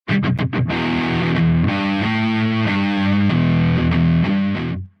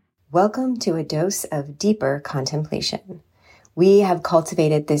Welcome to a dose of deeper contemplation. We have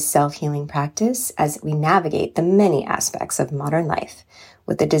cultivated this self-healing practice as we navigate the many aspects of modern life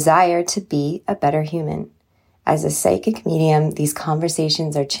with the desire to be a better human. As a psychic medium, these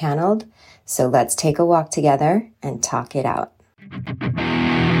conversations are channeled, so let's take a walk together and talk it out.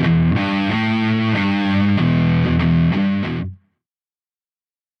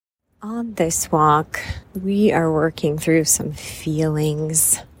 On this walk, we are working through some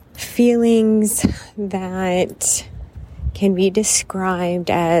feelings that can be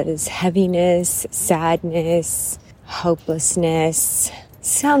described as heaviness, sadness, hopelessness.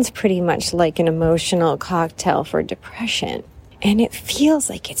 Sounds pretty much like an emotional cocktail for depression. And it feels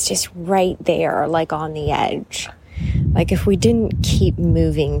like it's just right there, like on the edge. Like if we didn't keep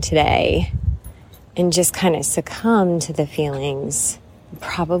moving today and just kind of succumb to the feelings, we'd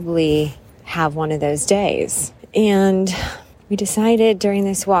probably have one of those days. And we decided during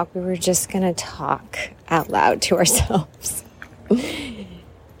this walk we were just going to talk out loud to ourselves.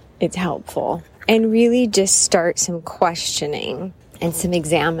 It's helpful. And really just start some questioning and some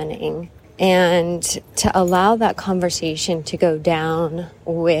examining, and to allow that conversation to go down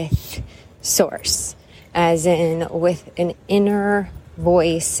with source, as in with an inner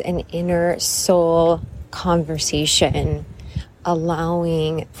voice, an inner soul conversation,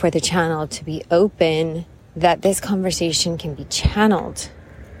 allowing for the channel to be open, that this conversation can be channeled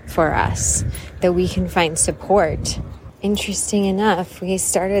for us, that we can find support. Interesting enough, we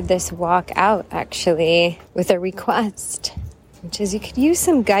started this walk out actually with a request, which is you could use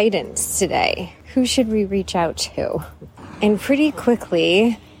some guidance today. Who should we reach out to? And pretty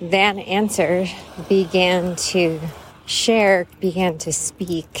quickly, that answer began to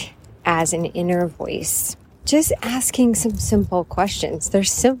speak as an inner voice. Just asking some simple questions. They're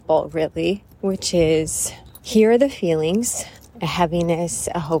simple, really, which is, here are the feelings, a heaviness,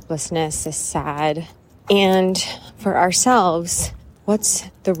 a hopelessness, a sad. And for ourselves, what's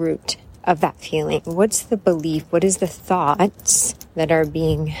the root of that feeling? What's the belief? What is the thoughts that are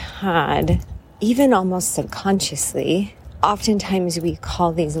being had, even almost subconsciously? Oftentimes we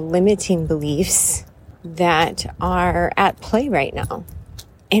call these limiting beliefs that are at play right now.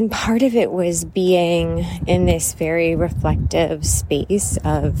 And part of it was being in this very reflective space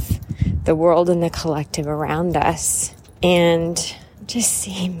of the world and the collective around us. And it just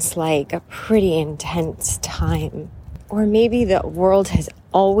seems like a pretty intense time. Or maybe the world has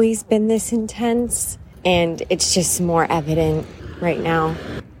always been this intense and it's just more evident right now.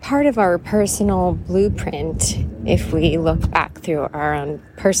 Part of our personal blueprint, if we look back through our own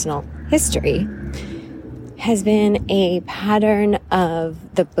personal history, has been a pattern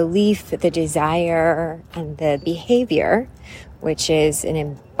of the belief, the desire, and the behavior, which is an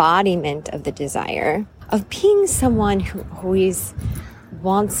embodiment of the desire, of being someone who always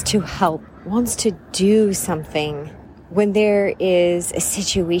wants to help, wants to do something when there is a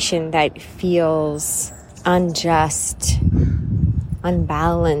situation that feels unjust,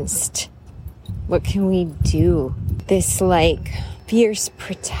 unbalanced. What can we do? This fierce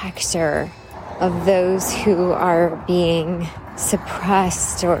protector of those who are being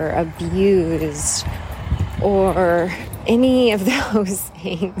suppressed or abused or any of those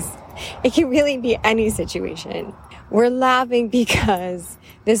things. It can really be any situation. We're laughing because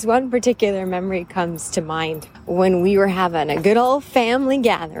this one particular memory comes to mind when we were having a good old family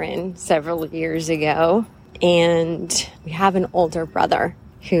gathering several years ago, and we have an older brother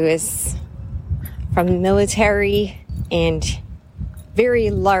who is from the military and very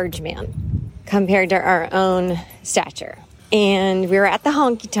large man compared to our own stature. And we were at the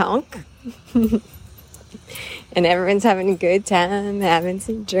honky tonk and everyone's having a good time, having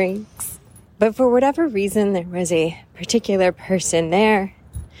some drinks. But for whatever reason, there was a particular person there,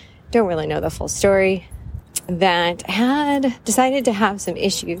 don't really know the full story, that had decided to have some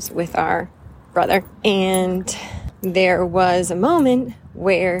issues with our brother. And there was a moment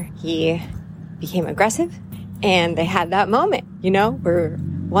where he became aggressive, and they had that moment, where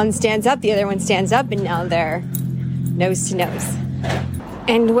one stands up, the other one stands up, and now they're nose to nose.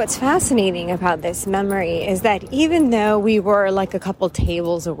 And what's fascinating about this memory is that even though we were like a couple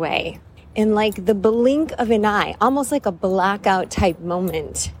tables away, in like the blink of an eye, almost like a blackout type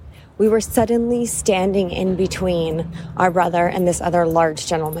moment, we were suddenly standing in between our brother and this other large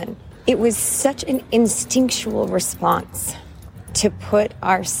gentleman. It was such an instinctual response to put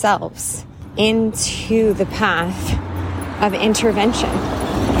ourselves into the path of intervention,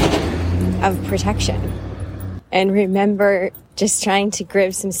 of protection. And remember just trying to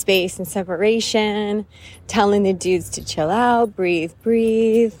grab some space and separation, telling the dudes to chill out, breathe.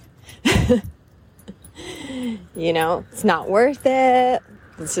 It's not worth it.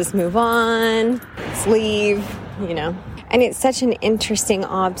 Let's just move on. Let's leave, And it's such an interesting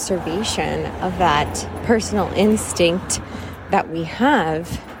observation of that personal instinct that we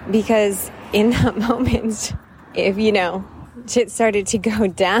have, because in that moment, if, shit started to go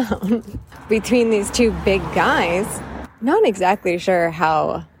down between these two big guys, not exactly sure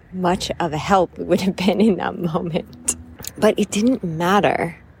how much of a help it would have been in that moment. But it didn't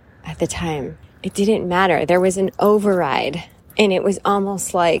matter at the time. It didn't matter. There was an override, and it was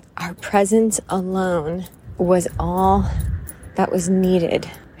almost like our presence alone was all that was needed. It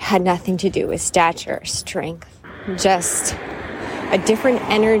had nothing to do with stature, strength, just a different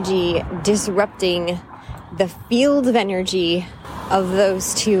energy disrupting the field of energy of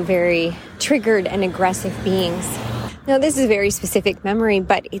those two very triggered and aggressive beings. Now, this is a very specific memory,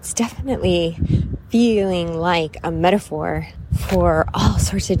 but it's definitely feeling like a metaphor for all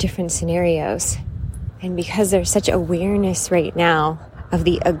sorts of different scenarios. And because there's such awareness right now of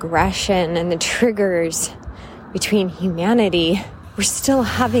the aggression and the triggers between humanity, we're still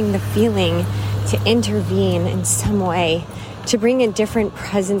having the feeling to intervene in some way, to bring a different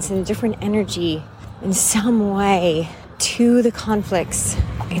presence and a different energy in some way to the conflicts.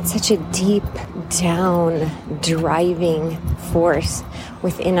 It's such a deep down driving force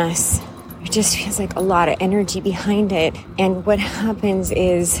within us. It just feels like a lot of energy behind it. And what happens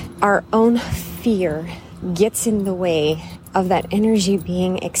is our own fear gets in the way of that energy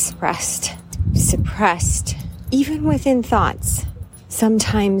being expressed, suppressed, even within thoughts.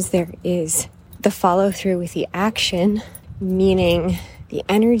 Sometimes there is the follow through with the action, meaning the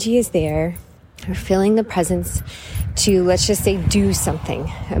energy is there. We're feeling the presence to, let's just say, do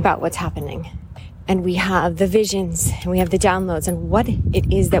something about what's happening. And we have the visions and we have the downloads and what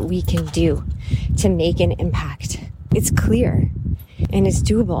it is that we can do to make an impact. It's clear and it's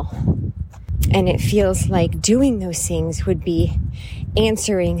doable. And it feels like doing those things would be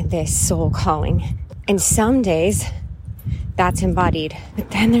answering this soul calling. And some days that's embodied.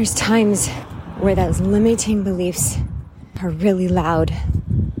 But then there's times where those limiting beliefs are really loud,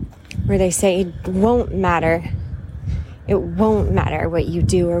 where they say it won't matter. It won't matter what you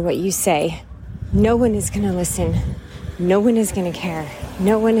do or what you say. No one is going to listen. No one is going to care.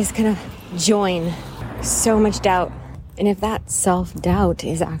 No one is going to join. So much doubt. And if that self-doubt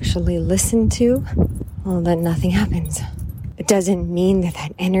is actually listened to, well, then nothing happens. It doesn't mean that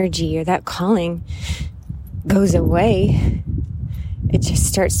that energy or that calling goes away. It just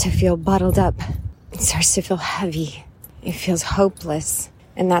starts to feel bottled up. It starts to feel heavy. It feels hopeless.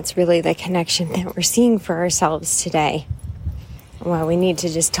 And that's really the connection that we're seeing for ourselves today. Well, we need to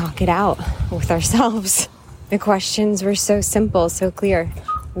just talk it out with ourselves. The questions were so simple, so clear.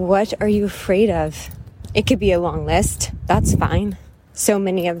 What are you afraid of? It could be a long list. That's fine. So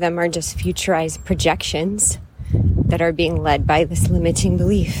many of them are just futurized projections that are being led by this limiting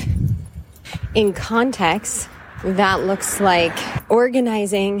belief. In context, that looks like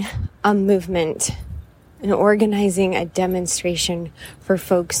organizing a movement and organizing a demonstration for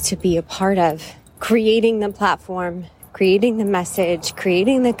folks to be a part of, creating the platform, creating the message,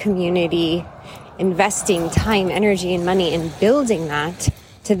 creating the community, investing time, energy, and money in building that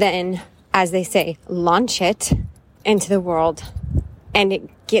to then, as they say, launch it into the world. And it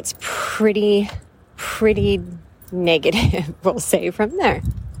gets pretty negative, we'll say, from there.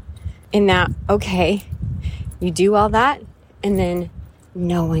 In that, okay, you do all that, and then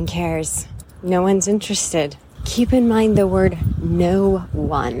no one cares. No one's interested. Keep in mind the word no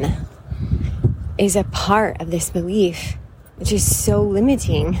one is a part of this belief, which is so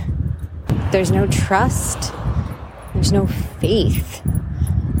limiting. There's no trust. There's no faith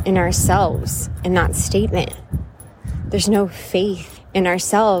in ourselves in that statement. There's no faith in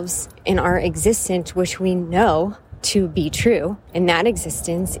ourselves, in our existence, which we know to be true. And that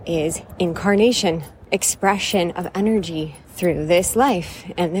existence is incarnation, expression of energy through this life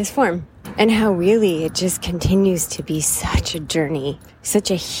and this form. And how really it just continues to be such a journey, such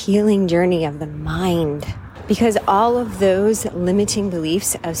a healing journey of the mind. Because all of those limiting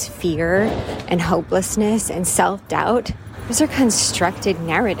beliefs of fear and hopelessness and self-doubt, those are constructed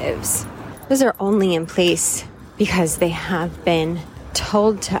narratives. Those are only in place because they have been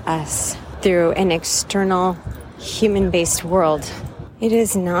told to us through an external human-based world. It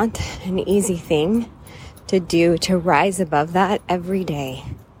is not an easy thing to do, to rise above that every day,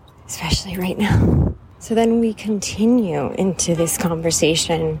 especially right now. So then we continue into this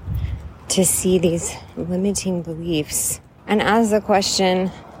conversation to see these limiting beliefs and ask the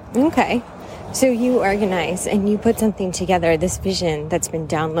question, okay, so you organize and you put something together, this vision that's been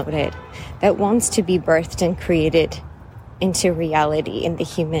downloaded, that wants to be birthed and created into reality in the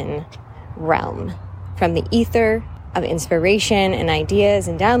human realm, from the ether of inspiration and ideas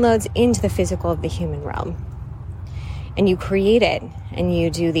and downloads into the physical of the human realm. And you create it, and you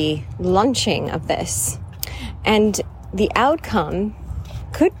do the launching of this. And the outcome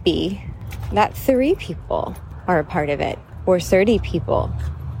could be that 3 people are a part of it, or 30 people,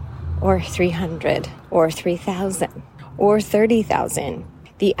 or 300, or 3,000, or 30,000.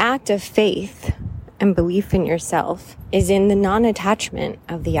 The act of faith and belief in yourself is in the non-attachment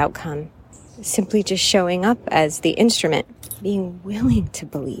of the outcome. Simply just showing up as the instrument, being willing to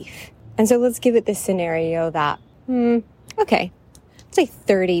believe. And so let's give it this scenario that, okay, let's say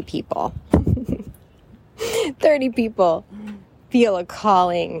 30 people. 30 people feel a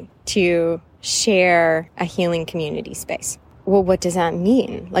calling to share a healing community space. Well, what does that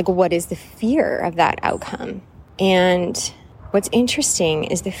mean? Like, what is the fear of that outcome? And what's interesting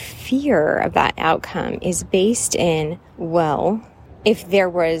is the fear of that outcome is based in, well, if there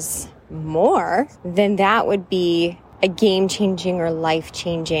was more, then that would be a game-changing or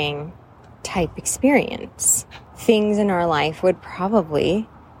life-changing type experience. Things in our life would probably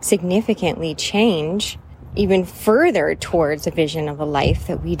significantly change even further towards a vision of a life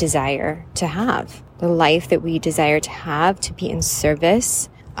that we desire to have. The life that we desire to have, to be in service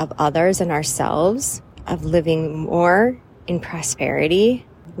of others and ourselves, of living more in prosperity,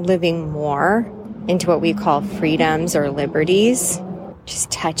 living more into what we call freedoms or liberties.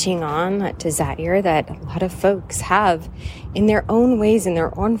 Just touching on that desire that a lot of folks have in their own ways, in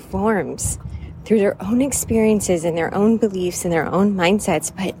their own forms, through their own experiences and their own beliefs and their own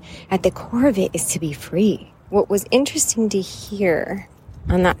mindsets. But at the core of it is to be free. What was interesting to hear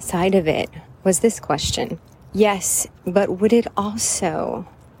on that side of it was this question. Yes, but would it also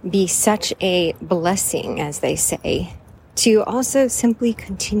be such a blessing, as they say, to also simply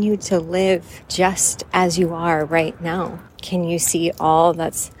continue to live just as you are right now? Can you see all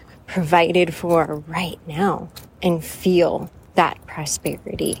that's provided for right now and feel that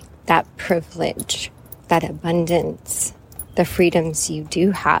prosperity, that privilege, that abundance, the freedoms you do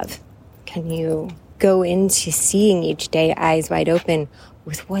have? Can you go into seeing each day eyes wide open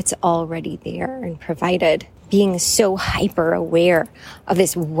with what's already there and provided, being so hyper aware of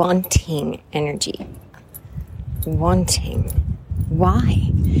this wanting energy? Wanting.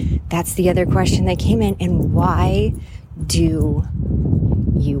 Why? That's the other question that came in. And why do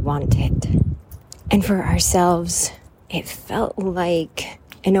you want it? And for ourselves, it felt like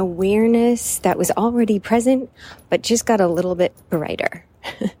an awareness that was already present, but just got a little bit brighter,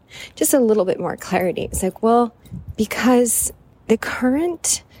 just a little bit more clarity. It's like, well, because the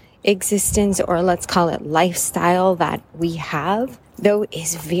current existence, or let's call it lifestyle that we have, though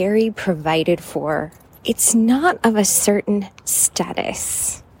is very provided for, it's not of a certain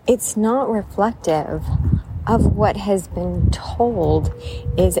status. It's not reflective of what has been told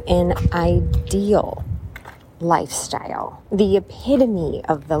is an ideal lifestyle, the epitome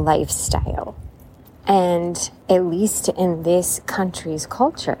of the lifestyle. And at least in this country's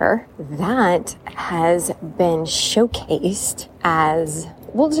culture, that has been showcased as,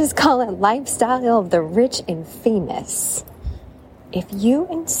 we'll just call it lifestyle of the rich and famous. If you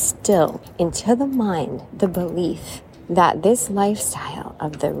instill into the mind the belief that this lifestyle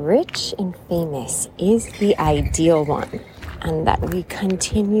of the rich and famous is the ideal one, and that we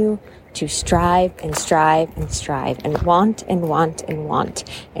continue to strive and strive and strive and want and want and want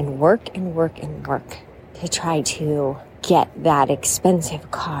and work and work and work to try to get that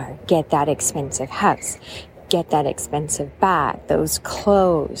expensive car, get that expensive house, get that expensive bag, those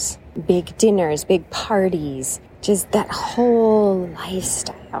clothes, big dinners, big parties, just that whole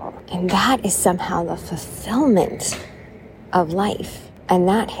lifestyle. And that is somehow the fulfillment of life. And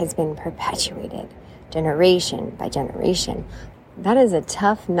that has been perpetuated generation by generation. That is a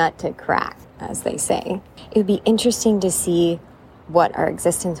tough nut to crack, as they say. It would be interesting to see what our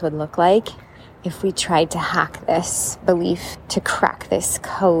existence would look like if we tried to hack this belief, to crack this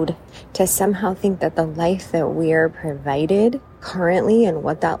code, to somehow think that the life that we're provided currently and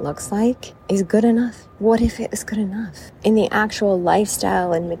what that looks like is good enough. What if it is good enough in the actual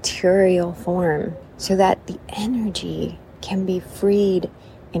lifestyle and material form, so that the energy can be freed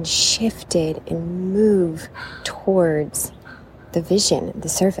and shifted and move towards the vision, the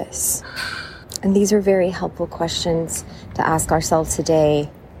service? And these are very helpful questions to ask ourselves today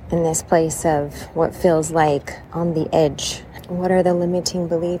in this place of what feels like on the edge. What are the limiting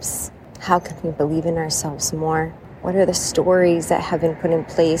beliefs? How can we believe in ourselves more? What are the stories that have been put in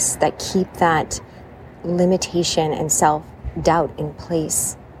place that keep that limitation and self-doubt in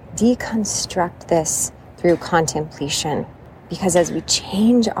place? Deconstruct this through contemplation, because as we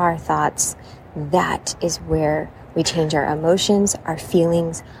change our thoughts, that is where we change our emotions, our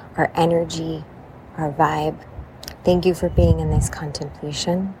feelings, our energy, our vibe. Thank you for being in this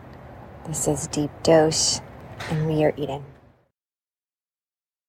contemplation. This is Deep Dose, and we are Eden.